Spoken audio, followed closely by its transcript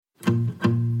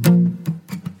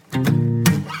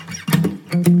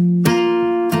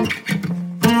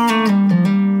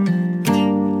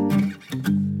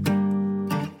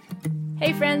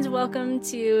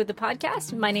to the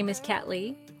podcast. My name is Kat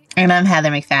Lee. And I'm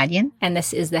Heather MacFadyen. And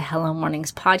this is the Hello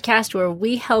Mornings podcast, where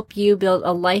we help you build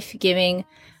a life-giving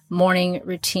morning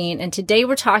routine. And today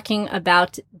we're talking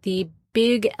about the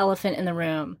big elephant in the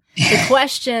room, the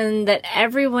question that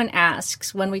everyone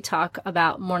asks when we talk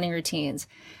about morning routines.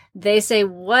 They say,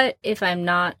 what if I'm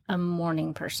not a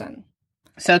morning person?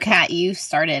 So, Kat, you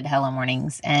started Hello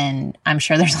Mornings, and I'm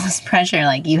sure there's all this pressure,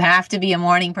 like, you have to be a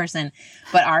morning person.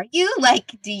 But are you?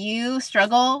 Like, do you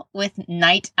struggle with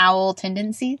night owl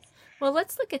tendencies? Well,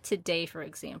 let's look at today, for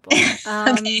example.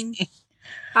 Okay.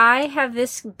 I have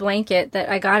this blanket that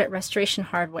I got at Restoration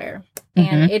Hardware,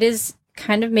 and it is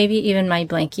kind of maybe even my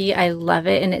blankie. I love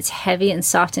it, and it's heavy and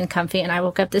soft and comfy. And I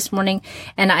woke up this morning,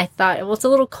 and I thought, well, it's a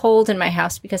little cold in my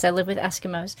house because I live with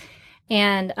Eskimos.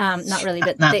 And not really,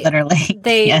 but not literally.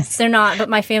 Yes. They're not. But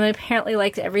my family apparently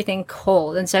likes everything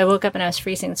cold, and so I woke up and I was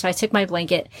freezing. So I took my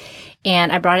blanket and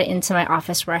I brought it into my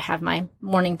office where I have my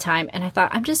morning time. And I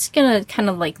thought, I'm just gonna kind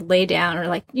of like lay down or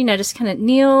like just kind of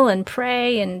kneel and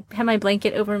pray and have my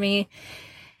blanket over me.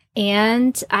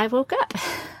 And I woke up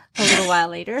a little while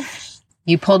later.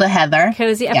 You pulled a Heather.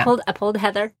 Cozy. Yeah. I pulled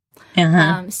Heather.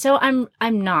 Uh-huh. So I'm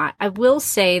not. I will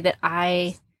say that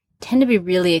I tend to be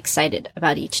really excited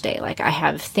about each day. Like, I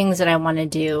have things that I want to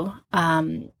do.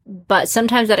 But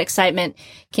sometimes that excitement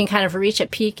can kind of reach a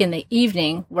peak in the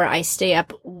evening where I stay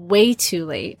up way too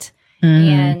late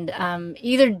and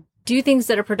either do things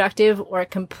that are productive or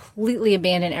completely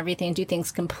abandon everything, do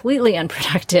things completely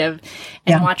unproductive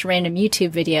and watch random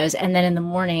YouTube videos. And then in the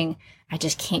morning, I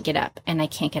just can't get up and I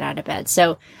can't get out of bed.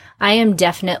 So I am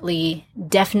definitely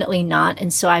not.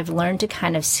 And so I've learned to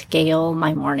kind of scale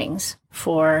my mornings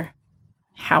for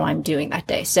how I'm doing that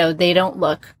day. So they don't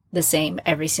look the same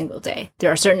every single day.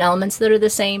 There are certain elements that are the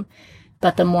same,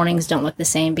 but the mornings don't look the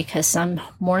same because some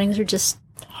mornings are just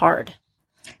hard.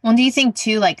 Well, do you think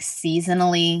too, like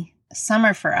seasonally,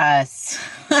 summer for us,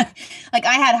 like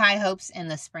I had high hopes in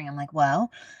the spring. I'm like, well,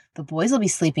 the boys will be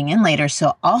sleeping in later,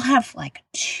 so I'll have like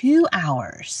 2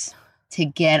 hours to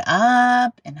get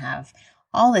up and have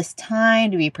all this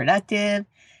time to be productive.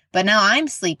 But now I'm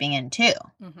sleeping in too.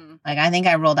 Like, I think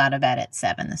I rolled out of bed at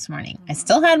 7 this morning. I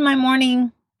still had my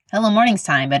morning, Hello Mornings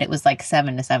time, but it was like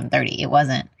 7 to 7:30. It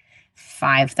wasn't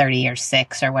 5:30 or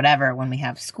 6 or whatever when we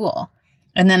have school.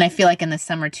 And then I feel like in the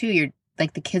summer too, you're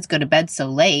like, the kids go to bed so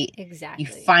late. Exactly.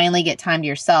 You finally get time to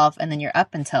yourself, and then you're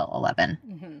up until 11,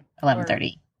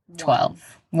 11:30,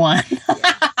 12, 1.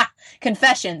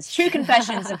 Confessions, true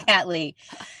confessions of Kat Lee.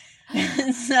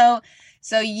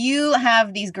 So you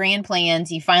have these grand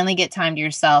plans. You finally get time to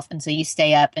yourself, and so you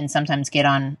stay up and sometimes get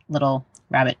on little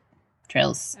rabbit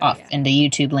trails into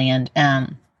YouTube land.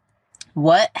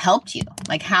 What helped you?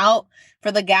 Like, how,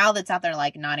 for the gal that's out there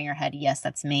like nodding her head, yes,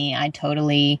 that's me. I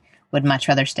totally would much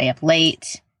rather stay up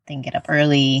late than get up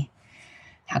early.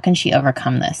 How can she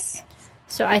overcome this?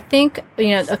 So I think,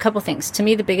 a couple things. To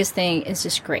me, the biggest thing is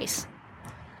just grace.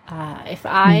 If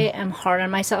I am hard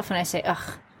on myself and I say,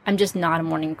 ugh, I'm just not a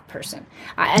morning person.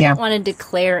 I don't want to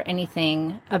declare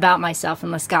anything about myself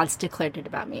unless God's declared it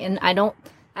about me. And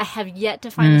I have yet to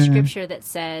find a scripture that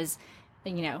says,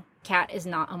 Kat is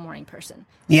not a morning person.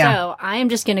 Yeah. So I am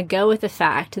just going to go with the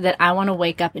fact that I want to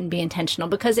wake up and be intentional,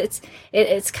 because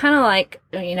it's kind of like,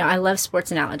 I love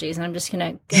sports analogies, and I'm just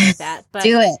going to go with that. But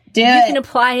do it. You can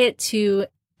apply it to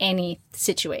any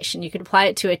situation. You could apply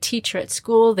it to a teacher at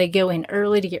school. They go in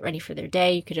early to get ready for their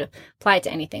day. You could apply it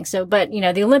to anything. So, but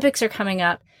the Olympics are coming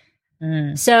up.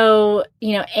 So,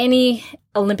 any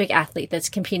Olympic athlete that's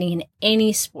competing in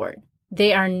any sport,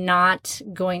 they are not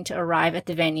going to arrive at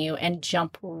the venue and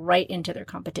jump right into their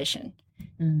competition.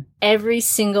 Every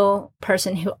single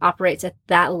person who operates at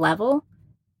that level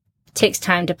takes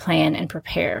time to plan and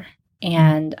prepare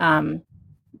and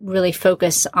really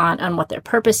focus on what their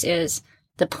purpose is,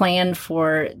 the plan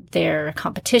for their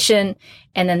competition,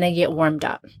 and then they get warmed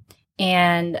up.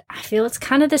 And I feel it's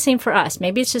kind of the same for us.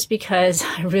 Maybe it's just because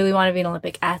I really want to be an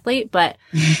Olympic athlete, but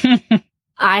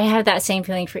I have that same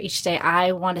feeling for each day.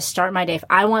 I want to start my day. If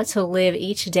I want to live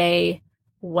each day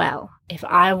well, if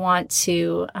I want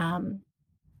to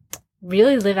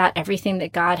really live out everything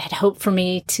that God had hoped for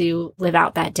me to live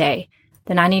out that day,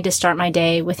 then I need to start my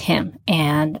day with Him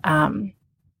and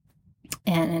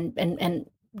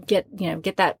get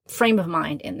that frame of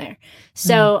mind in there.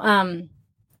 So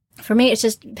for me, it's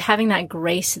just having that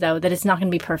grace, though, that it's not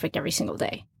going to be perfect every single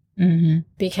day,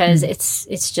 because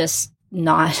it's just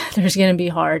not. There's going to be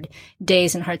hard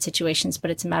days and hard situations, but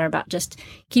it's a matter about just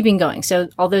keeping going. So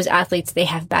all those athletes, they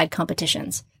have bad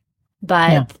competitions,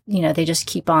 but they just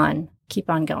keep on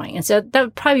going. And so that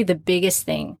would probably be the biggest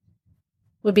thing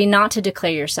would be not to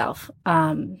declare yourself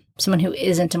someone who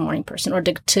isn't a morning person, or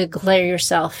to declare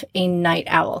yourself a night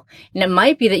owl. And it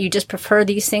might be that you just prefer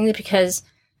these things because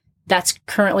that's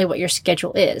currently what your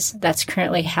schedule is. That's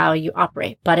currently how you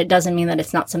operate. But it doesn't mean that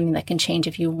it's not something that can change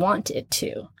if you want it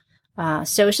to.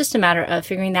 So it's just a matter of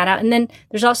figuring that out. And then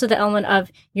there's also the element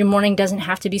of your morning doesn't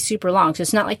have to be super long. So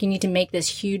it's not like you need to make this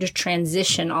huge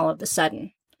transition all of a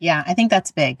sudden. Yeah, I think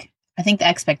that's big. I think the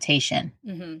expectation.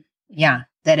 Mm-hmm. Yeah,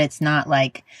 that it's not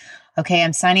like, okay,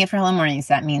 I'm signing up for Hello Mornings.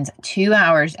 That means 2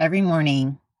 hours every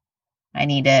morning. I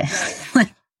need it.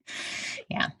 Right.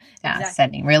 Yeah, Exactly.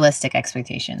 Setting realistic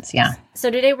expectations. Yeah. So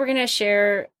today we're going to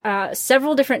share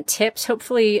several different tips,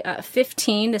 hopefully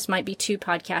 15. This might be 2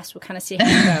 podcasts. We'll kind of see how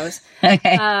it goes.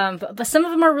 Okay. But some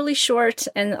of them are really short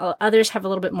and others have a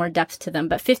little bit more depth to them.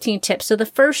 But 15 tips. So the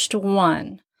first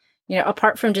one,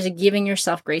 apart from just giving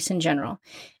yourself grace in general,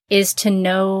 is to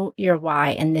know your why.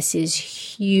 And this is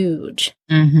huge.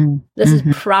 Mm-hmm. This is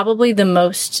probably the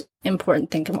most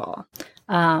important thing of all.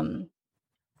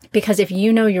 Because if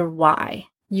you know your why,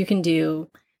 you can do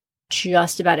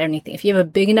just about anything. If you have a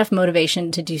big enough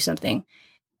motivation to do something,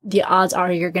 the odds are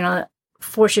you're going to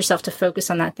force yourself to focus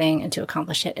on that thing and to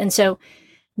accomplish it. And so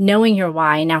knowing your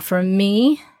why. Now, for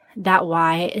me, that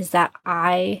why is that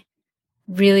I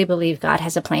really believe God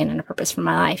has a plan and a purpose for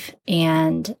my life.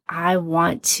 And I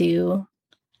want to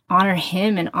honor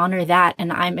him and honor that.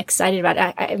 And I'm excited about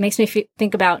it. It makes me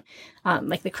think about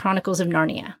like the Chronicles of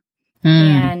Narnia.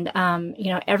 And,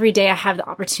 every day I have the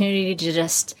opportunity to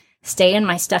just stay in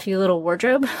my stuffy little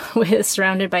wardrobe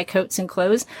surrounded by coats and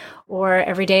clothes, or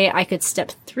every day I could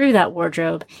step through that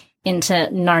wardrobe into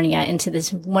Narnia, into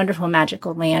this wonderful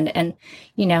magical land. And,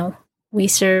 we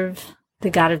serve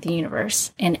the God of the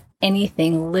universe, and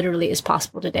anything literally is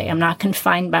possible today. I'm not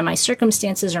confined by my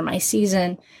circumstances or my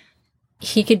season.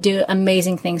 He could do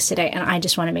amazing things today. And I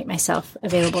just want to make myself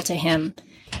available to him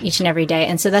each and every day.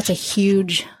 And so that's a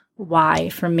huge why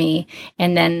for me.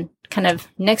 And then kind of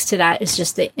next to that is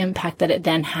just the impact that it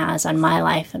then has on my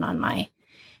life and on my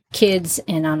kids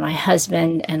and on my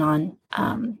husband and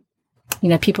on,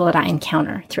 people that I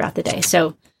encounter throughout the day.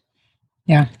 So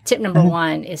yeah, tip number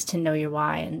 1 is to know your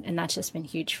why. And that's just been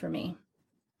huge for me.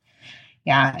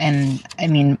 Yeah. And I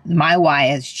mean, my why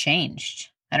has changed.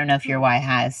 I don't know if your why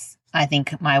has. I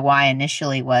think my why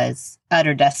initially was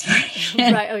utter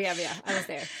desperation. Right. Oh yeah. I was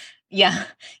there. Yeah.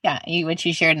 Which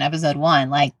you shared in episode 1,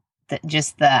 like the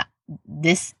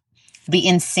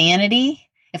insanity.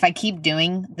 If I keep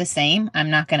doing the same,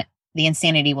 the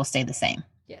insanity will stay the same.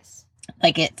 Yes.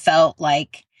 Like it felt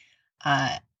like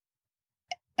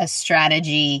a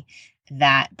strategy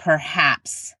that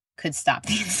perhaps could stop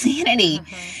the insanity.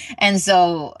 And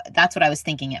so that's what I was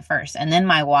thinking at first. And then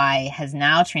my why has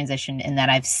now transitioned in that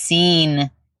I've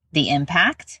seen the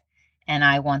impact and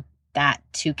I want that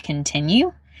to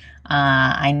continue.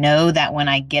 I know that when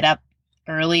I get up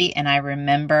early and I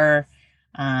remember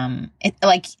it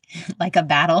like a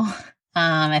battle,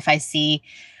 if I see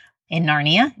in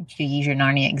Narnia, if you use your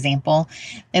Narnia example,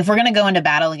 if we're going to go into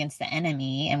battle against the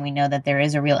enemy and we know that there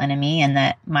is a real enemy and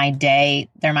that my day,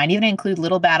 there might even include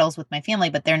little battles with my family,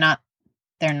 but they're not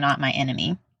my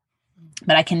enemy.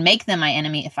 But I can make them my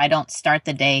enemy if I don't start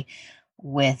the day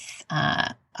with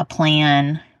a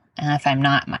plan, if I'm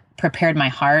not prepared my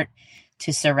heart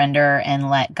to surrender and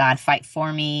let God fight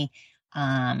for me.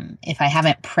 If I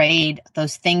haven't prayed,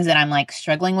 those things that I'm like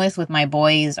struggling with my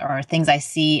boys or things I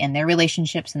see in their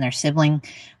relationships and their sibling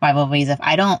rivalries, if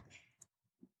I don't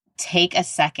take a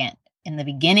second in the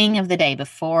beginning of the day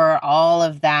before all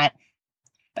of that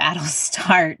battle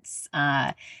starts, if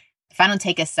I don't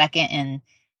take a second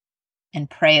and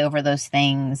pray over those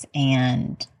things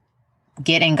and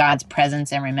get in God's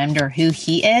presence and remember who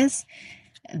he is,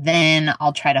 then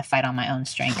I'll try to fight on my own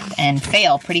strength and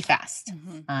fail pretty fast.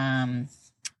 And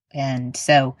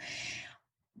so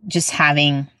just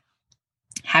having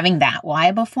that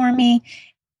why before me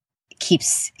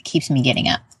keeps me getting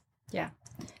up. Yeah.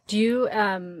 Do you,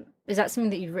 is that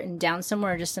something that you've written down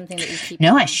somewhere or just something that you keep?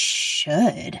 No, I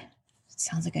should. It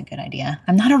sounds like a good idea.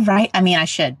 I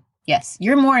should. Yes.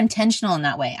 You're more intentional in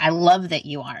that way. I love that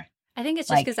you are. I think it's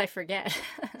just because I forget.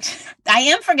 I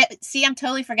am See, I'm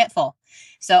totally forgetful.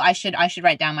 So I should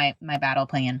write down my battle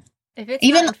plan. If it's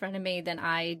not in front of me, then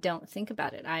I don't think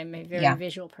about it. I'm a very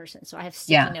visual person, so I have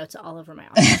sticky notes all over my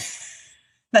office.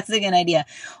 That's a good idea.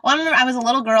 Well, I remember I was a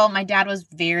little girl. My dad was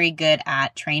very good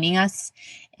at training us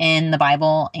in the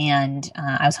Bible, and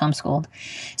I was homeschooled.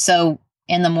 So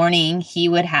in the morning, we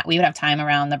would have time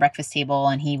around the breakfast table,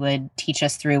 and he would teach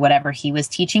us through whatever he was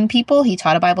teaching people. He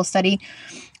taught a Bible study,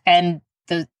 and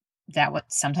that would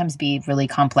sometimes be really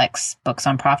complex books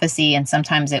on prophecy. And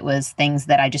sometimes it was things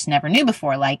that I just never knew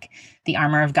before, like the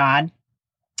armor of God.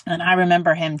 And I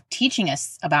remember him teaching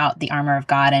us about the armor of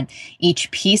God and each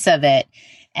piece of it.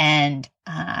 And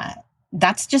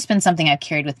that's just been something I've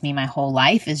carried with me my whole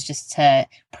life, is just to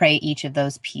pray each of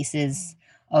those pieces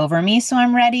over me so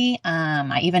I'm ready.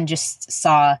 I even just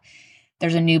saw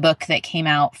there's a new book that came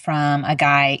out from a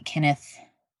guy, Kenneth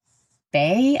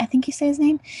Bay, I think you say his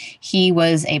name. He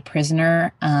was a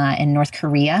prisoner in North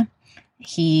Korea.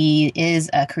 He is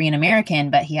a Korean American,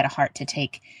 but he had a heart to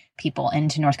take people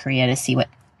into North Korea to see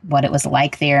what it was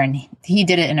like there. And he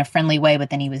did it in a friendly way, but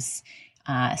then he was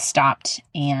stopped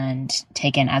and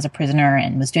taken as a prisoner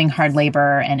and was doing hard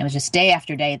labor. And it was just day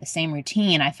after day, the same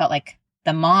routine. I felt like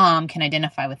the mom can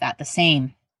identify with that, the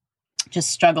same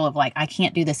just struggle of like, I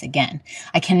can't do this again.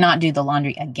 I cannot do the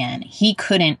laundry again. He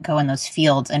couldn't go in those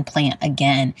fields and plant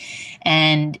again.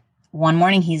 And one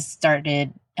morning he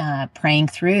started praying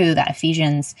through that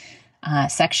Ephesians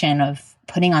section of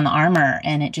putting on the armor,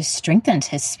 and it just strengthened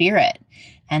his spirit.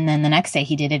 And then the next day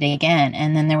he did it again.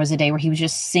 And then there was a day where he was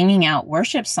just singing out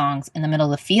worship songs in the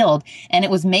middle of the field, and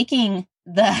it was making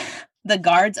the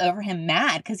guards over him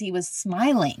mad because he was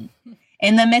smiling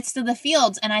in the midst of the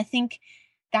fields. And I think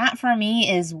that for me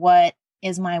is what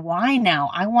is my why now.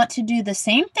 I want to do the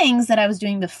same things that I was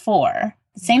doing before,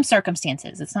 the same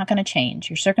circumstances. It's not going to change.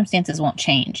 Your circumstances won't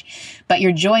change, but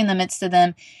your joy in the midst of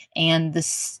them and the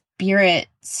spirit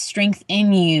strength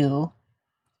in you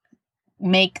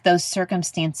make those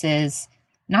circumstances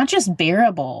not just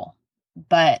bearable,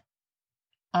 but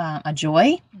a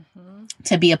joy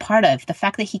to be a part of. The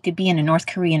fact that he could be in a North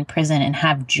Korean prison and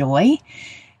have joy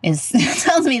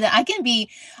tells me that I can be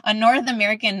a North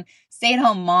American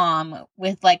stay-at-home mom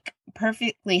with like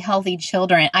perfectly healthy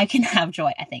children. I can have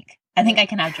joy. I think I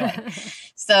can have joy.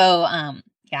 So,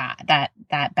 yeah,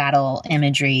 that battle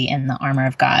imagery in the armor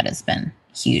of God has been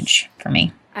huge for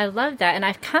me. I love that. And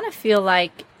I kind of feel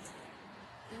like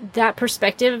that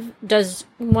perspective does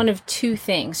one of two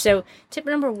things. So tip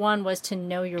number 1 was to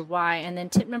know your why. And then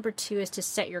tip number 2 is to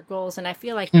set your goals. And I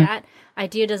feel like that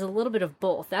idea does a little bit of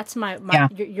both. That's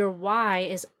your why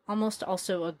is almost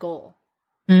also a goal.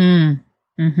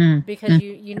 Because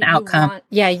you want,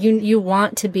 you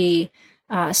want to be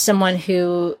someone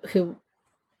who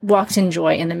walks in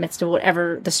joy in the midst of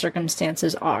whatever the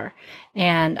circumstances are.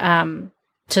 And,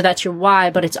 so that's your why,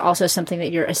 but it's also something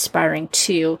that you're aspiring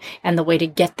to. And the way to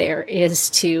get there is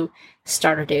to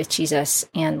start our day with Jesus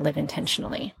and live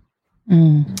intentionally.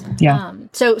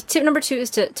 So tip number 2 is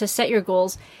to set your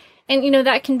goals. And,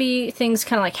 that can be things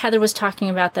kind of like Heather was talking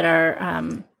about that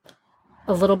are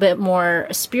a little bit more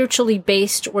spiritually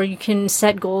based, or you can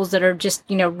set goals that are just,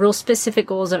 real specific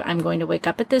goals of I'm going to wake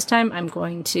up at this time. I'm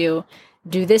going to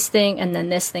do this thing and then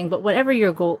this thing. But whatever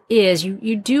your goal is,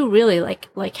 you do really,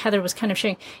 like Heather was kind of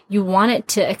sharing, you want it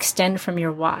to extend from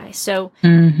your why. So,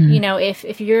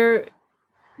 if you're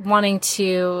wanting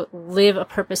to live a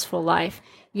purposeful life,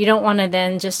 you don't want to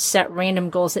then just set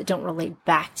random goals that don't relate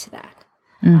back to that.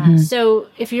 So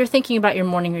if you're thinking about your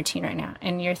morning routine right now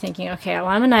and you're thinking, okay, well,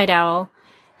 I'm a night owl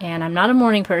and I'm not a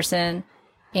morning person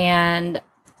and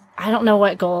I don't know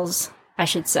what goals I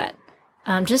should set.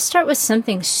 Just start with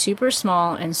something super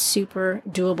small and super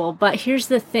doable. But here's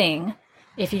the thing.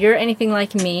 If you're anything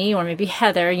like me, or maybe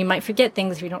Heather, you might forget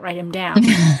things if you don't write them down.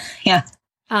 Yeah.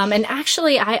 And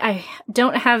actually, I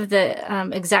don't have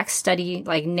the exact study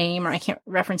name, or I can't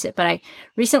reference it, but I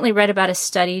recently read about a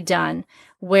study done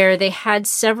where they had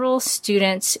several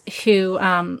students who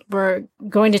were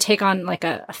going to take on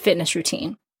a fitness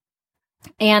routine.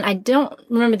 And I don't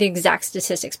remember the exact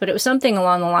statistics, but it was something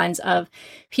along the lines of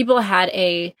people had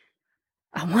I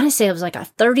want to say it was a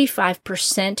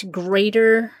 35%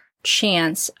 greater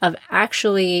chance of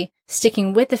actually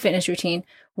sticking with the fitness routine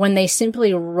when they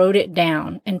simply wrote it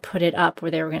down and put it up where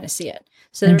they were going to see it.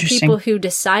 So there were people who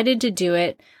decided to do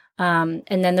it. And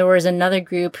then there was another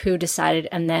group who decided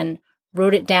and then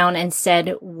wrote it down and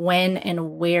said when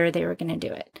and where they were going to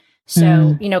do it.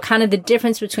 So, kind of the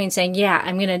difference between saying, yeah,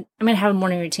 I'm going to have a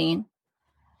morning routine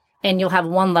and you'll have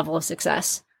one level of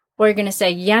success, or you're going to say,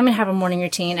 yeah, I'm going to have a morning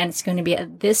routine and it's going to be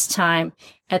at this time,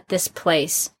 at this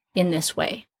place, in this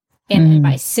way. And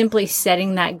by simply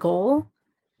setting that goal,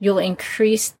 you'll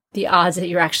increase the odds that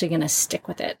you're actually going to stick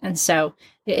with it. And so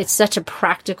it's such a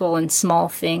practical and small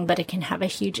thing, but it can have a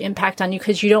huge impact on you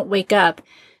because you don't wake up,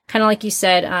 kind of like you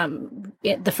said,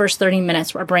 the first 30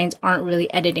 minutes, our brains aren't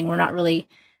really editing. We're not really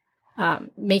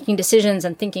making decisions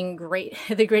and thinking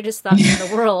the greatest thoughts in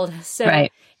the world. So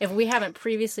Right. if we haven't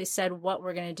previously said what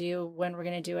we're going to do, when we're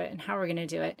going to do it, and how we're going to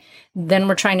do it, then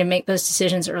we're trying to make those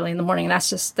decisions early in the morning. And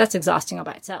that's exhausting all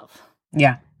by itself.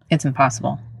 Yeah. It's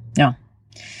impossible. No.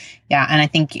 Yeah. And I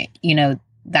think,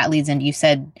 that leads into, you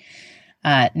said,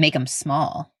 make them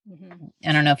small. Mm-hmm.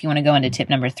 I don't know if you want to go into tip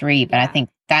number 3, but Yeah. I think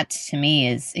that to me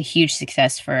is a huge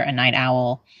success for a night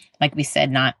owl. Like we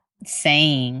said, not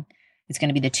saying it's going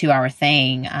to be the 2-hour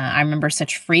thing. I remember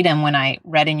such freedom when I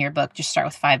read in your book, just start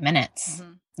with 5 minutes,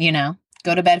 go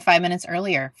to bed 5 minutes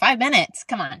earlier. 5 minutes.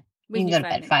 Come on. You can go to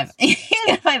bed 5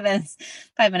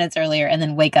 minutes earlier and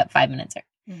then wake up 5 minutes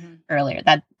earlier.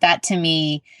 That to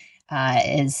me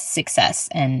is success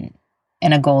and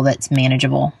a goal that's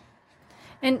manageable.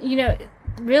 And,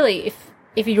 really,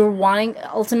 if you're wanting,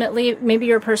 ultimately, maybe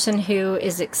you're a person who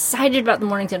is excited about the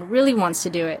mornings and really wants to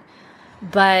do it,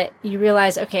 but you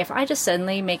realize, okay, if I just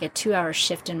suddenly make a 2-hour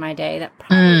shift in my day, that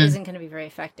probably isn't going to be very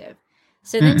effective.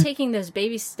 So then taking those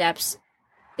baby steps,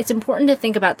 it's important to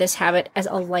think about this habit as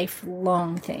a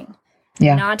lifelong thing.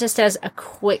 Yeah. Not just as a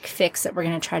quick fix that we're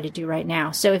going to try to do right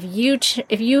now. So if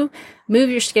you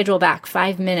move your schedule back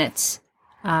 5 minutes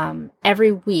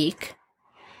every week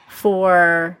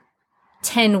for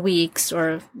 10 weeks,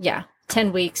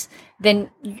 10 weeks, then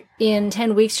in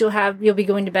 10 weeks you'll be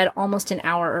going to bed almost an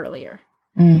hour earlier.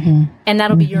 Mm-hmm. And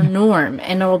that'll be your norm,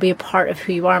 and it'll be a part of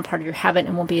who you are and part of your habit,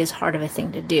 and won't be as hard of a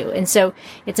thing to do. And so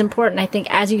it's important, I think,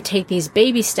 as you take these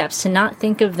baby steps, to not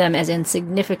think of them as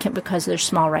insignificant because they're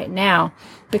small right now,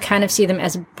 but kind of see them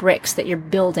as bricks that you're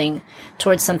building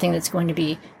towards something that's going to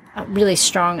be really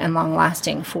strong and long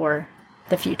lasting for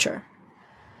the future.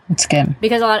 That's good.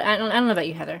 Because I don't know about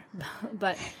you, Heather,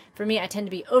 but for me, I tend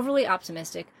to be overly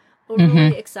optimistic,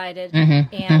 overly excited,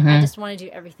 and I just want to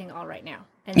do everything all right now.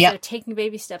 And so taking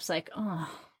baby steps like, oh,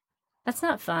 that's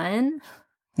not fun.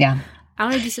 Yeah. I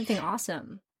want to do something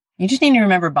awesome. You just need to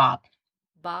remember Bob.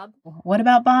 Bob? What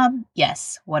about Bob?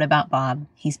 Yes. What about Bob?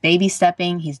 He's baby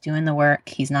stepping. He's doing the work.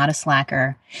 He's not a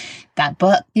slacker. That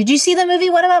book. Did you see the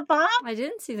movie What About Bob? I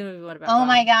didn't see the movie What About Bob. Oh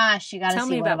my gosh. You got to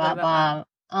see What About Bob.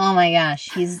 Oh my gosh.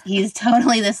 He's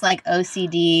totally this like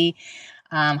OCD,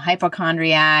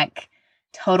 hypochondriac,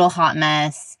 total hot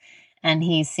mess. And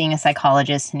he's seeing a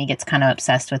psychologist, and he gets kind of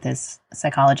obsessed with his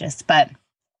psychologist. But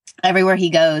everywhere he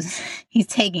goes,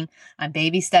 I'm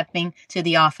baby stepping to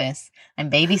the office. I'm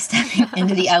baby stepping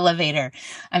into the elevator.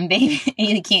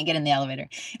 He can't get in the elevator.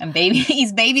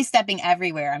 He's baby stepping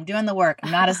everywhere. I'm doing the work.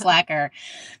 I'm not a slacker,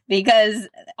 because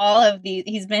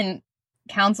he's been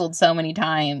counseled so many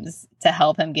times to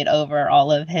help him get over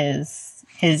all of his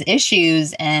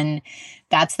issues. And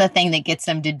that's the thing that gets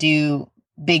him to do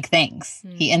big things.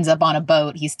 He ends up on a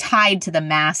boat. He's tied to the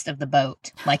mast of the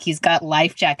boat. Like, he's got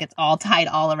life jackets all tied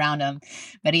all around him,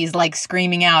 but he's like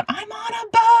screaming out, I'm on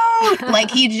a boat.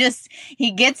 Like, he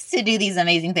gets to do these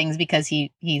amazing things because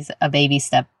he's a baby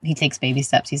step. He takes baby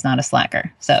steps. He's not a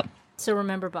slacker. So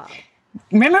remember Bob.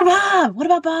 Remember Bob. What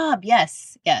about Bob?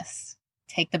 Yes.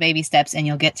 Take the baby steps and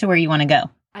you'll get to where you want to go.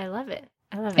 I love it.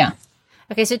 Yeah.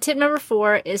 Okay, so tip number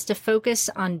 4 is to focus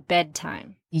on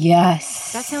bedtime.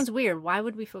 Yes. That sounds weird. Why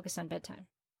would we focus on bedtime?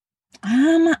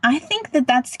 I think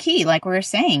that's key. Like we were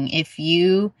saying,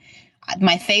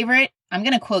 my favorite, I'm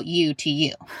going to quote you to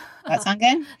you. That sound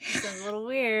good? That sounds a little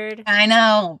weird. I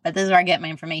know, but this is where I get my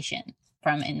information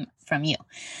from you.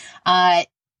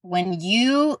 When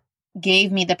you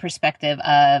gave me the perspective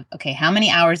of, okay, how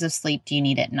many hours of sleep do you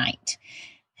need at night?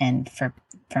 And for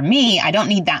me, I don't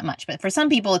need that much, but for some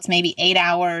people it's maybe 8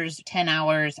 hours, 10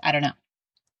 hours. I don't know.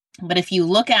 But if you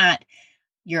look at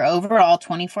your overall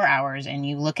 24 hours and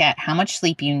you look at how much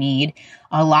sleep you need,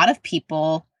 a lot of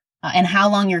people, and how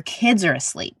long your kids are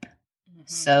asleep. Mm-hmm.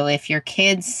 So if your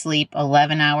kids sleep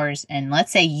 11 hours and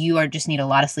let's say you just need a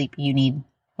lot of sleep, you need,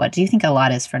 what do you think a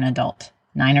lot is for an adult?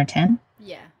 9 or 10?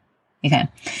 Yeah. Okay.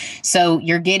 So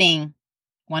you're getting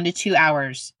 1 to 2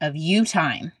 hours of you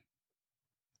time,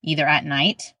 either at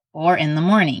night or in the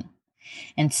morning.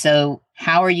 And so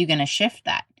how are you going to shift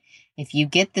that? If you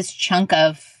get this chunk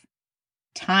of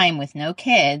time with no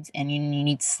kids and you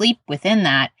need sleep within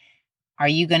that, are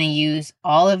you going to use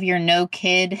all of your no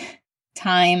kid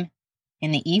time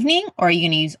in the evening, or are you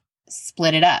going to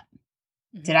split it up?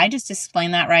 Mm-hmm. Did I just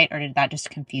explain that right, or did that just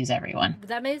confuse everyone?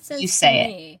 That made sense. You say to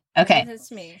me. It. Okay. That made sense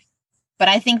to me. But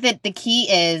I think that the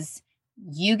key is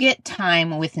you get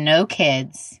time with no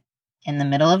kids in the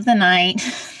middle of the night,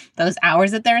 those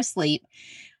hours that they're asleep.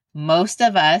 Most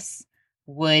of us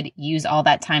would use all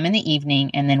that time in the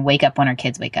evening and then wake up when our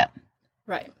kids wake up.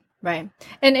 Right.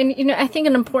 And I think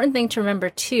an important thing to remember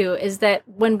too is that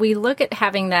when we look at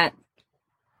having that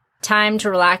time to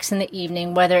relax in the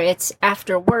evening, whether it's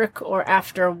after work or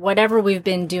after whatever we've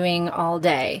been doing all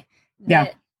day.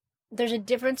 Yeah. There's a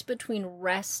difference between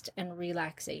rest and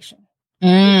relaxation.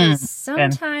 Mm. Because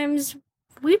sometimes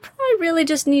we probably really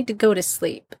just need to go to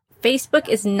sleep. Facebook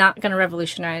is not going to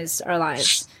revolutionize our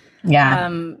lives. Yeah.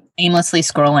 Aimlessly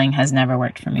scrolling has never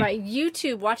worked for me. Right.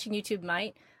 Watching YouTube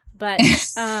might, but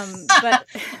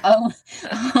oh,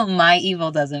 my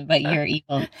evil doesn't, but your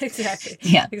evil. Exactly.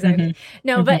 Yeah. Exactly. Mm-hmm.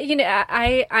 No, but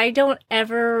I don't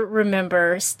ever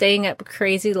remember staying up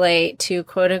crazy late to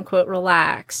quote unquote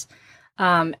relax,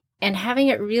 and having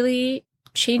it really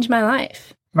change my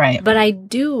life. Right. But I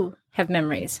do have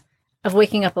memories of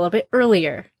waking up a little bit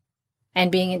earlier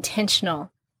and being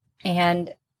intentional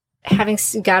and having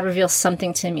God reveal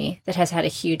something to me that has had a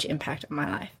huge impact on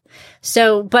my life.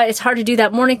 So, but it's hard to do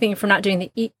that morning thing if we're not doing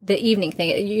the evening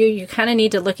thing. You kind of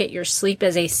need to look at your sleep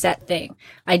as a set thing.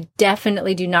 I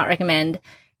definitely do not recommend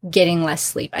getting less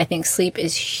sleep. I think sleep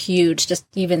is huge. Just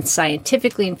even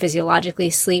scientifically and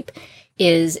physiologically, sleep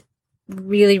is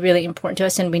really, really important to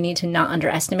us, and we need to not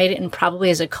underestimate it. And probably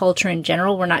as a culture in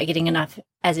general, we're not getting enough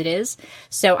as it is.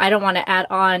 So I don't want to add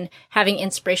on having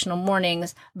inspirational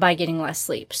mornings by getting less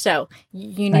sleep. So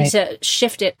you need to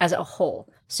shift it as a whole.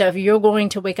 So if you're going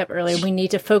to wake up early, we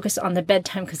need to focus on the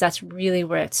bedtime because that's really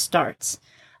where it starts.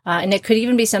 And it could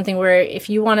even be something where if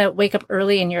you want to wake up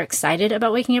early and you're excited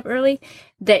about waking up early,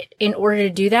 that in order to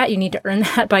do that, you need to earn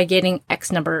that by getting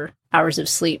X number hours of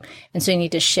sleep. And so you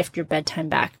need to shift your bedtime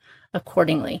back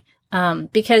accordingly.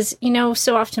 Because,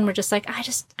 so often we're just like, I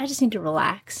just need to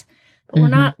relax. But we're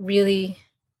not really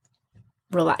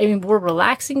we're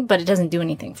relaxing, but it doesn't do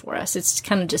anything for us. It's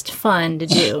kind of just fun to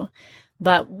do.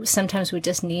 But sometimes we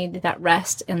just need that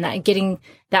rest, and that getting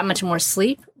that much more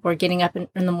sleep or getting up in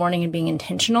the morning and being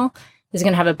intentional is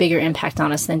going to have a bigger impact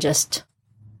on us than just,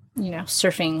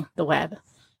 surfing the web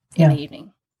in the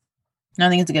evening. I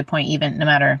think it's a good point, even no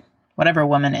matter whatever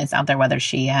woman is out there, whether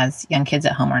she has young kids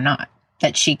at home or not,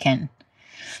 that she can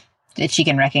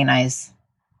recognize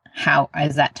how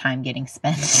is that time getting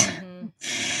spent?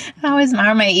 Mm-hmm. How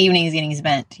are my evenings getting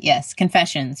spent? Yes.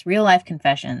 Confessions, real life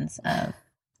confessions of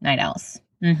night owls.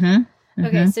 Mm-hmm. Mm-hmm.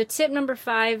 Okay. So tip number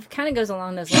 5 kind of goes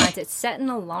along those lines. It's set an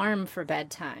alarm for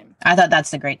bedtime. I thought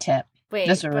that's a great tip. Wait,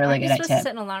 that's a really good tip. To set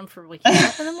an alarm for waking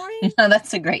up in the morning? No,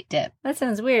 that's a great tip. That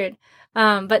sounds weird.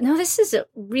 But no, this is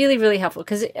really, really helpful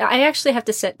because I actually have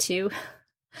to set 2.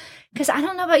 Because I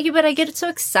don't know about you, but I get so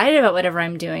excited about whatever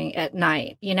I'm doing at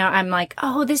night. I'm like,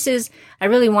 I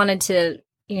really wanted to,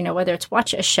 whether it's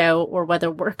watch a show or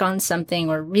whether work on something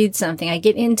or read something, I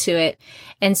get into it.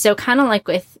 And so kind of like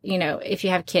with, if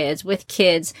you have kids,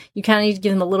 you kind of need to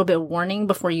give them a little bit of warning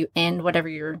before you end whatever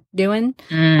you're doing.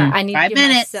 I need 5 to give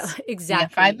minutes. myself,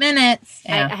 exactly. 5 minutes.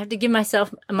 Yeah. I have to give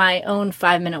myself my own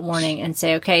 5-minute warning and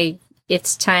say, okay,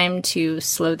 it's time to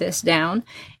slow this down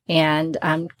and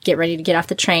get ready to get off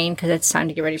the train because it's time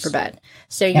to get ready for bed.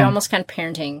 So you're almost kind of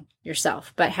parenting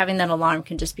yourself, but having that alarm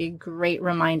can just be a great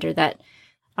reminder that,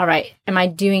 all right, am I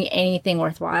doing anything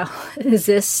worthwhile? Is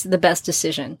this the best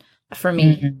decision for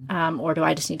me? Mm-hmm. Or do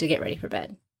I just need to get ready for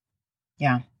bed?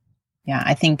 Yeah. Yeah.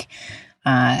 I think,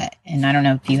 and I don't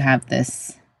know if you have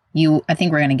this, I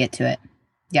think we're going to get to it.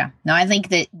 Yeah. No, I think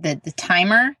that the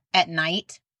timer at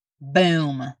night,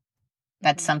 boom.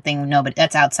 That's something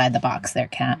that's outside the box there,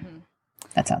 Kat. Mm-hmm.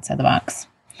 That's outside the box.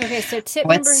 Okay, so tip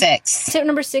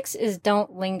number 6 is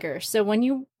don't linger. So when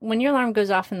your alarm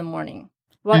goes off in the morning,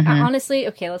 well, honestly,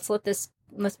 okay,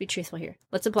 let's be truthful here.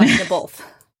 Let's apply it to both.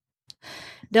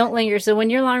 Don't linger. So when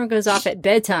your alarm goes off at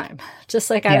bedtime, just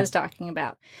like I was talking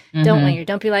about, don't linger.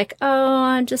 Don't be like,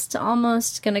 I'm just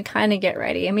almost going to kind of get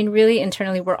ready. I mean, really,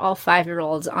 internally, we're all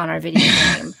 5-year-olds on our video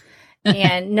game,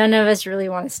 and none of us really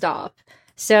want to stop.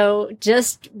 So we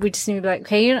just need to be like,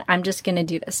 okay, I'm just going to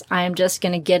do this. I am just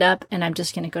going to get up and I'm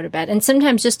just going to go to bed. And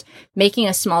sometimes just making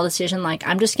a small decision, like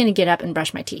I'm just going to get up and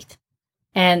brush my teeth.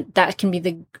 And that can be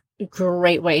the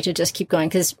great way to just keep going.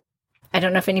 Because I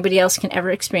don't know if anybody else can ever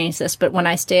experience this, but when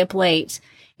I stay up late,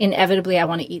 inevitably I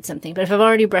want to eat something. But if I've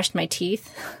already brushed my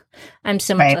teeth, I'm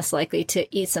so much less likely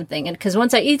to eat something. And because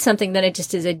once I eat something, then it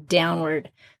just is a downward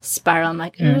spiral. I'm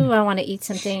like, ooh, I want to eat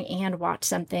something and watch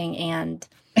something, and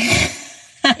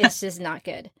it's just not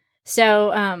good.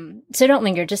 So don't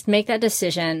linger. Just make that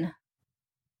decision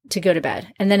to go to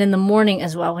bed. And then in the morning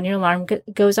as well, when your alarm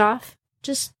goes off,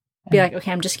 just be like,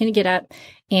 okay, I'm just going to get up.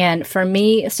 And for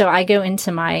me, so I go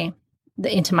into my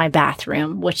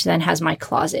bathroom, which then has my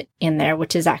closet in there,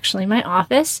 which is actually my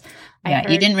office. Yeah,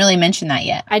 you didn't really mention that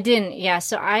yet. I didn't. Yeah.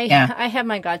 So I have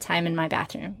my God time in my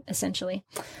bathroom, essentially.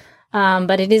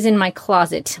 But it is in my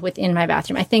closet within my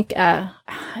bathroom. I think,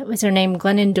 was her name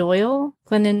Glennon Doyle?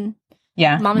 Glennon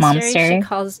Monastery.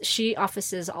 She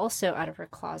offices also out of her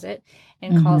closet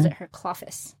and calls it her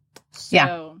cloffice.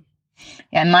 So,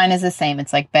 yeah, mine is the same.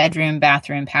 It's like bedroom,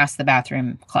 bathroom, past the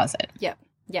bathroom, closet. Yep.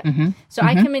 So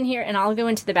I come in here and I'll go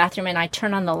into the bathroom and I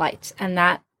turn on the lights, and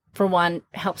that, for one,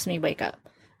 helps me wake up.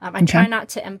 I try not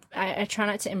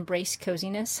to embrace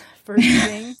coziness first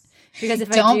thing, because if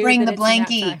don't bring the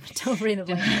blankie. Don't bring the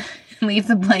blankie. Leave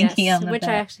the blankie on the which bed.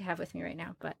 I actually have with me right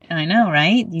now, but I know,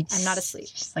 right? I'm not asleep.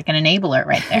 Just like an enabler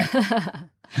right there.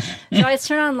 So I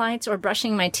turn on lights, or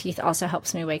brushing my teeth also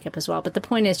helps me wake up as well. But the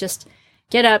point is, just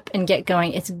get up and get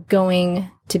going. It's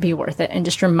going to be worth it. And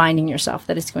just reminding yourself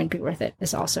that it's going to be worth it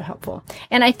is also helpful.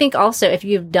 And I think also, if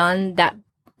you've done that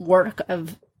work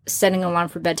of setting an alarm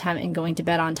for bedtime and going to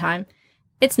bed on time,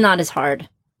 it's not as hard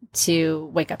to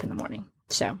wake up in the morning.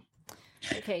 So,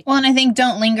 okay. Well, and I think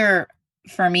don't linger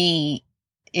for me.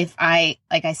 If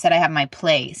like I said, I have my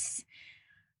place.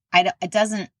 I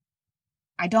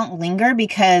don't linger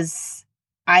because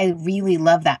I really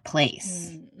love that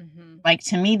place. Mm-hmm. Like,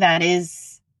 to me, that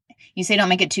is, you say don't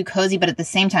make it too cozy, but at the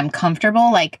same time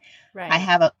comfortable. Like, right. I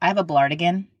have a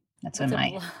Blardigan. That's in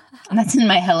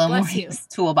my Hello Mornings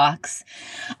toolbox.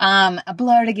 A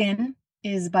Blardigan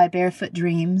is by Barefoot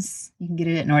Dreams. You can get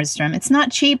it at Nordstrom. It's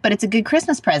not cheap, but it's a good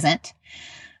Christmas present.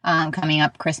 Coming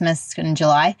up Christmas in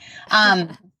July.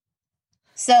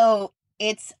 So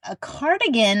it's a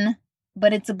cardigan,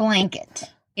 but it's a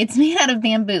blanket. It's made out of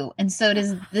bamboo, and so it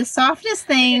is the softest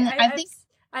thing. I think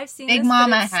I've seen Big this,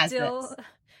 Mama has this.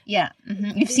 Yeah.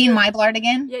 Mm-hmm. You've seen my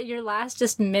Blardigan? Yeah, your last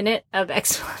just minute of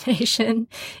explanation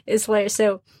is hilarious.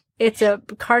 So it's a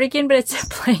cardigan, but it's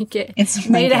a blanket. It's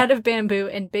made out of bamboo,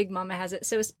 and Big Mama has it.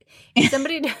 So if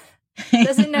somebody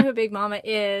doesn't know who Big Mama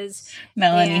is,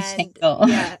 Melanie Schenkel.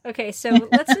 Yeah. Okay. So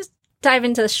let's just dive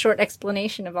into a short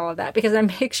explanation of all of that, because I'm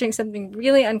picturing something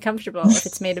really uncomfortable if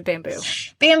it's made of bamboo.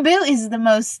 Bamboo is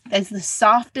the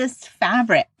softest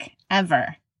fabric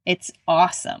ever. It's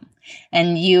awesome.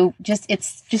 And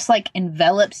it's just like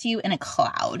envelops you in a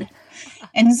cloud.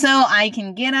 And so I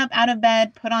can get up out of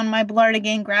bed, put on my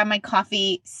Blardigan, grab my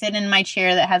coffee, sit in my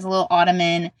chair that has a little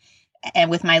ottoman,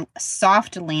 and with my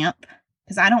soft lamp,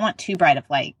 because I don't want too bright of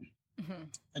light.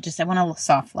 Mm-hmm. I want a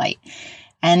soft light.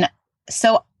 And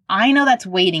so I know that's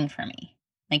waiting for me.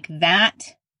 Like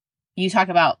that, you talk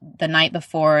about the night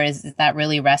before, is that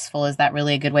really restful? Is that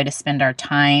really a good way to spend our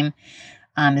time?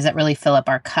 Does that really fill up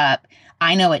our cup?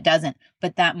 I know it doesn't.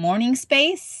 But that morning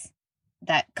space,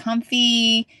 that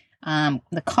comfy,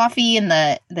 the coffee and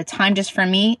the time just for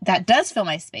me, that does fill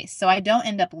my space. So I don't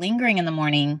end up lingering in the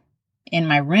morning in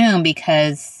my room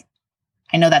because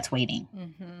I know that's waiting.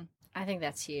 Mm-hmm. I think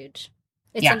that's huge.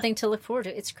 It's something to look forward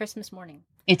to. It's Christmas morning.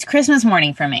 It's Christmas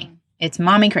morning for me. It's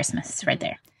mommy Christmas right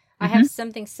there. I have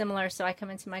something similar. So I come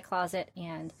into my closet,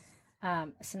 and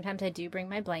sometimes I do bring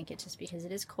my blanket just because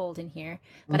it is cold in here.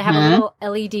 But I have a little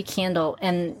LED candle,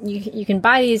 and you can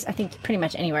buy these, I think, pretty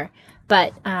much anywhere.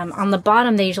 But on the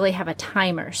bottom, they usually have a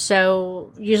timer.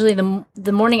 So usually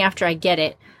the morning after I get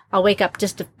it, I'll wake up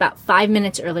just about 5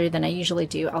 minutes earlier than I usually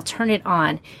do. I'll turn it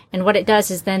on. And what it does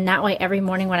is then that way every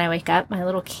morning when I wake up, my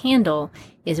little candle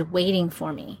is waiting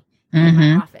for me in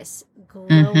my office,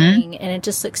 glowing. And it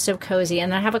just looks so cozy.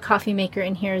 And I have a coffee maker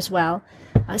in here as well.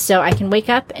 So I can wake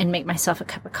up and make myself a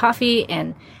cup of coffee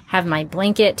and have my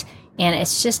blanket. And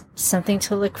it's just something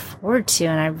to look forward to.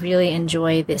 And I really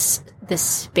enjoy this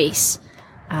space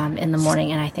in the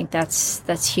morning. And I think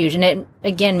that's huge. And it,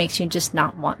 again, makes you just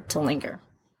not want to linger.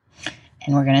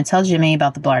 And we're going to tell Jimmy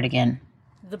about the Blardigan.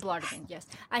 The Blardigan, yes.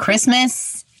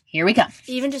 Christmas, here we come.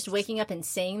 Even just waking up and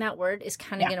saying that word is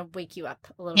kind of going to wake you up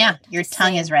a little bit. Yeah, your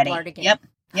tongue is ready. Blardigan.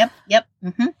 Yep.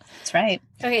 Mm-hmm. That's right.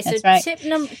 Okay, so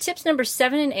tips number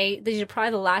 7 and 8, these are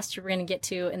probably the last two we're going to get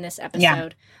to in this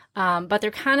episode. Yeah. But they're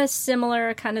kind of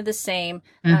similar, kind of the same.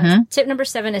 Tip number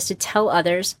 7 is to tell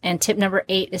others, and tip number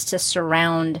 8 is to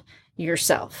surround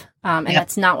yourself. And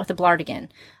that's not with the Blardigan.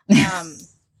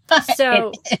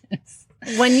 So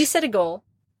when you set a goal,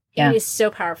 it is so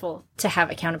powerful to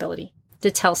have accountability, to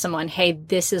tell someone, hey,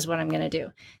 this is what I'm going to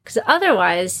do. Because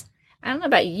otherwise, I don't know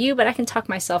about you, but I can talk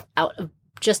myself out of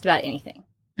just about anything.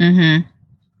 Mm-hmm.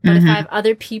 But if I have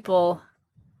other people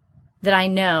that I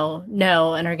know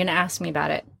and are going to ask me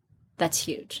about it, that's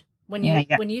huge. When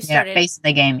you started face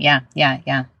the game, yeah.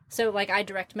 So like I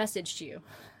direct messaged you,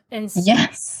 and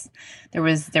yes, there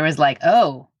was like,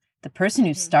 oh, the person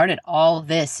who started all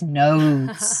this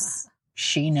knows.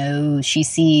 She knows. She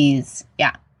sees.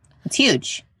 Yeah, it's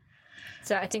huge.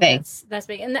 So I think that's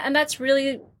big, and that's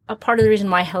really a part of the reason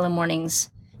why Hello Mornings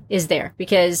is there,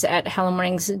 because at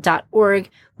hellomornings.org,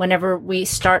 whenever we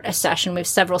start a session, we have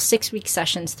several 6-week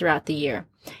sessions throughout the year.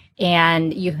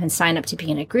 And you can sign up to be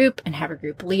in a group and have a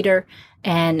group leader.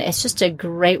 And it's just a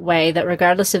great way that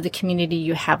regardless of the community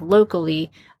you have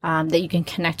locally, that you can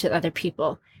connect with other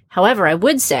people. However, I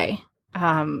would say,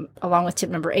 along with tip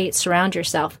number 8, surround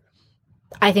yourself.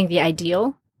 I think the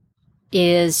ideal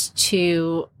is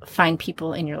to find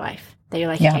people in your life that you're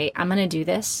like, hey, I'm going to do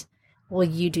this. Will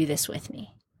you do this with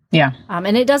me? Yeah.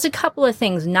 And it does a couple of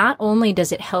things. Not only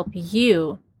does it help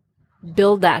you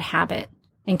build that habit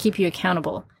and keep you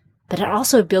accountable, but it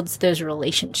also builds those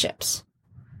relationships,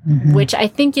 which I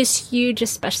think is huge,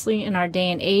 especially in our day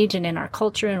and age and in our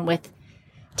culture. And with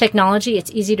technology,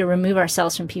 it's easy to remove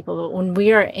ourselves from people. But when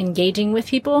we are engaging with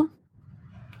people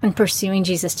and pursuing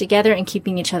Jesus together and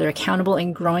keeping each other accountable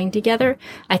and growing together,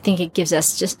 I think it gives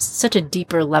us just such a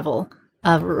deeper level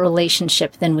of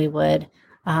relationship than we would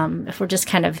if we're just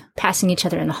kind of passing each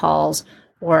other in the halls,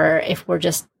 or if we're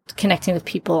just connecting with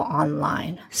people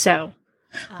online. So,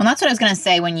 well, that's what I was going to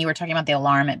say when you were talking about the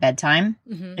alarm at bedtime,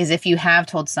 is if you have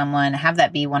told someone, have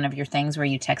that be one of your things where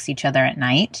you text each other at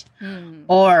night,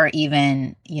 or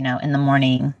even, in the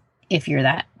morning, if you're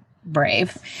that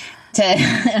brave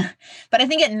to, but I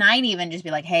think at night, even just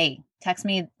be like, hey, text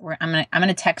me. I'm going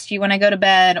to text you when I go to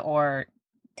bed, or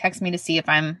text me to see if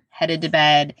I'm headed to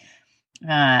bed.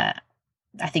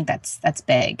 I think that's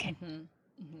big.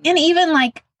 And even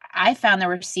like, I found there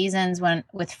were seasons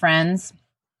with friends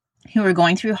who were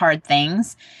going through hard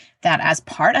things that as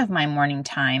part of my morning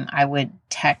time, I would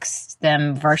text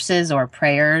them verses or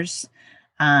prayers,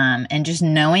 and just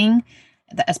knowing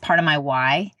that as part of my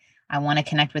why, I want to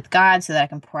connect with God so that I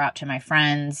can pour out to my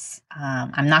friends.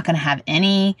 I'm not going to have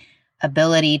any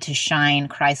ability to shine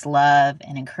Christ's love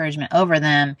and encouragement over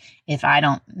them if I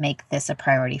don't make this a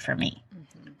priority for me.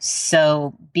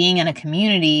 So being in a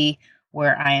community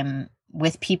where I am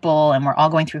with people and we're all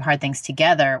going through hard things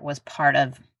together was part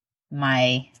of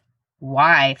my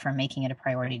why for making it a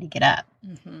priority to get up.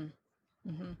 And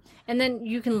then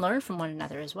you can learn from one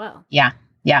another as well. Yeah.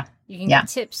 You can get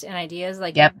tips and ideas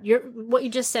like what you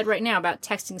just said right now about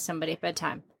texting somebody at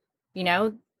bedtime.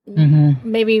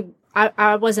 Maybe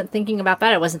I wasn't thinking about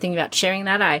that. I wasn't thinking about sharing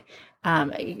that.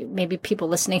 Maybe people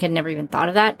listening had never even thought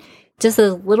of that. Just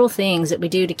the little things that we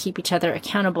do to keep each other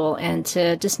accountable and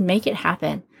to just make it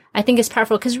happen, I think is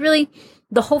powerful, because really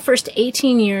the whole first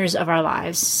 18 years of our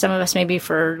lives, some of us maybe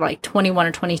for like 21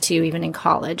 or 22, even in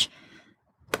college,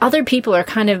 other people are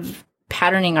kind of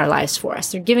patterning our lives for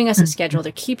us. They're giving us a schedule.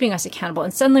 They're keeping us accountable.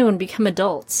 And suddenly when we become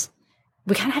adults,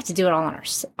 we kind of have to do it all on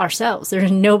ourselves.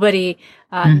 There's nobody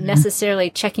necessarily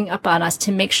checking up on us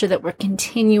to make sure that we're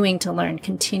continuing to learn,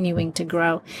 continuing to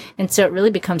grow. And so it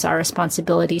really becomes our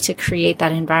responsibility to create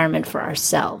that environment for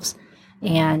ourselves.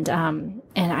 And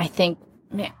I think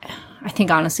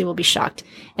honestly we'll be shocked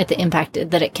at the impact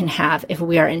that it can have if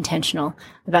we are intentional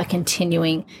about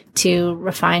continuing to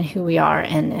refine who we are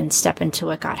and step into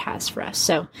what God has for us.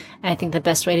 So I think the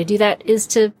best way to do that is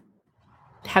to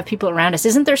have people around us.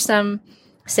 Isn't there some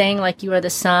saying like you are the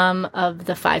sum of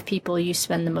the 5 people you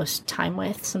spend the most time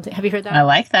with? Something. Have you heard that? I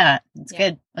like that. It's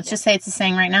good. Let's just say it's a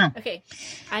saying right now. Okay.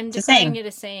 I'm just saying it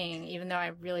a saying, even though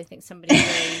I really think somebody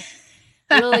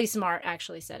really smart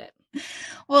actually said it.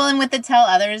 Well, and with the tell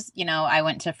others, I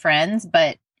went to friends,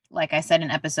 but like I said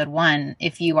in episode 1,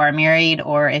 if you are married,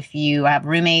 or if you have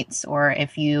roommates, or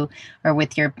if you are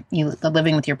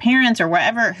living with your parents, or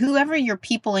whoever your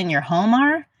people in your home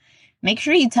are, make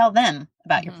sure you tell them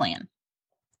about your plan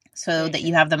so that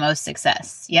you have the most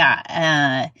success.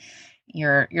 Yeah.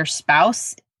 Your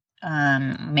spouse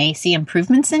may see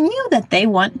improvements in you that they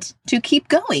want to keep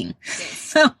going.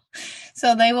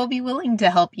 So they will be willing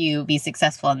to help you be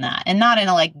successful in that, and not in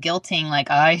a guilting,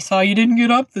 I saw you didn't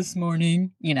get up this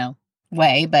morning,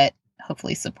 way, but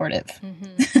hopefully supportive.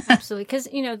 Absolutely. Because,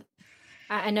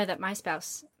 I know that my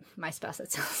spouse,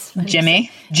 that sounds funny.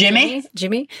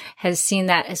 Jimmy has seen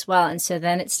that as well. And so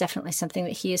then it's definitely something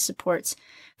that he supports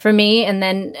for me. And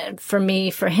then for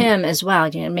him as well,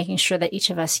 making sure that each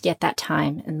of us get that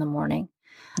time in the morning.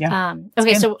 Yeah.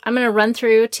 Okay. So I'm going to run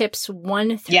through tips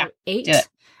 1 through 8. Do it.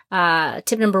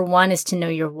 Tip number 1 is to know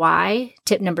your why.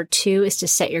 Tip number 2 is to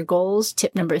set your goals.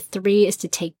 Tip number 3 is to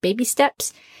take baby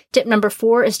steps. Tip number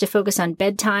 4 is to focus on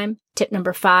bedtime. Tip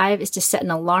number 5 is to set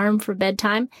an alarm for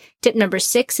bedtime. Tip number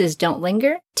 6 is don't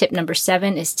linger. Tip number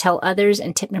 7 is tell others.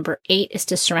 And tip number 8 is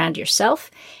to surround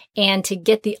yourself. And to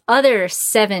get the other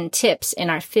 7 tips in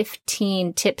our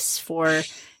 15 tips for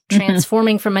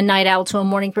transforming from a night owl to a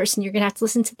morning person, you're going to have to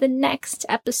listen to the next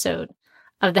episode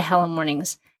of the Hella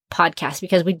Mornings podcast,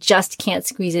 because we just can't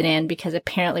squeeze it in because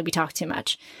apparently we talk too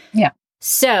much. Yeah.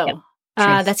 So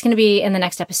that's going to be in the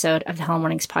next episode of the Hello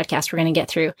Mornings podcast. We're going to get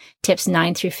through tips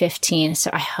 9 through 15. So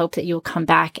I hope that you'll come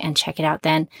back and check it out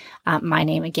then. My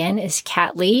name again is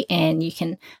Kat Lee, and you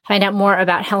can find out more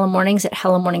about Hello Mornings at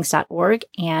hellomornings.org.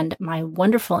 And my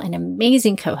wonderful and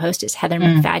amazing co-host is Heather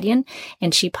MacFadyen,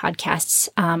 and she podcasts,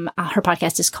 her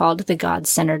podcast is called The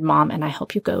God-Centered Mom, and I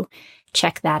hope you go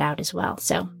check that out as well.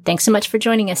 So thanks so much for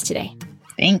joining us today.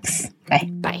 Thanks. Bye.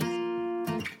 Bye.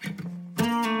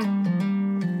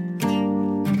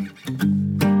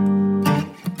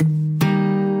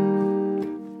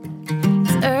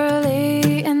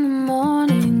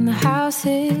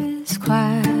 Is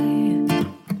quiet,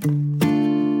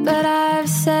 but I've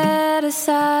set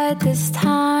aside this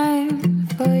time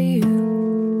for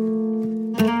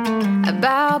you. I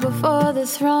bow before the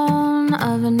throne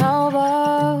of a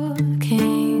noble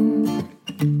king,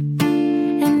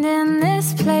 and in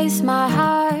this place my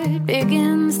heart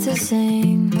begins to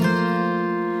sing.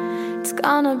 It's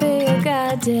gonna be a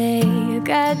God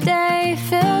day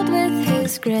filled with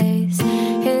His grace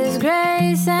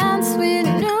and sweet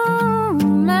new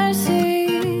mercies.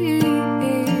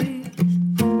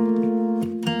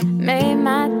 May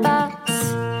my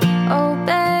thoughts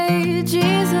obey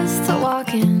Jesus, to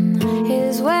walk in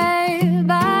His way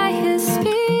by His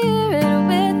Spirit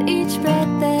with each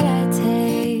breath that I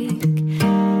take.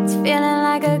 It's feeling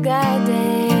like a God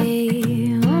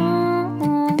day.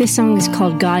 This song is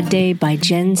called God Day by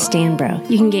Jen Stanbro.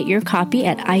 You can get your copy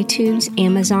at iTunes,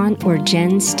 Amazon, or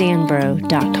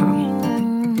jenstanbro.com.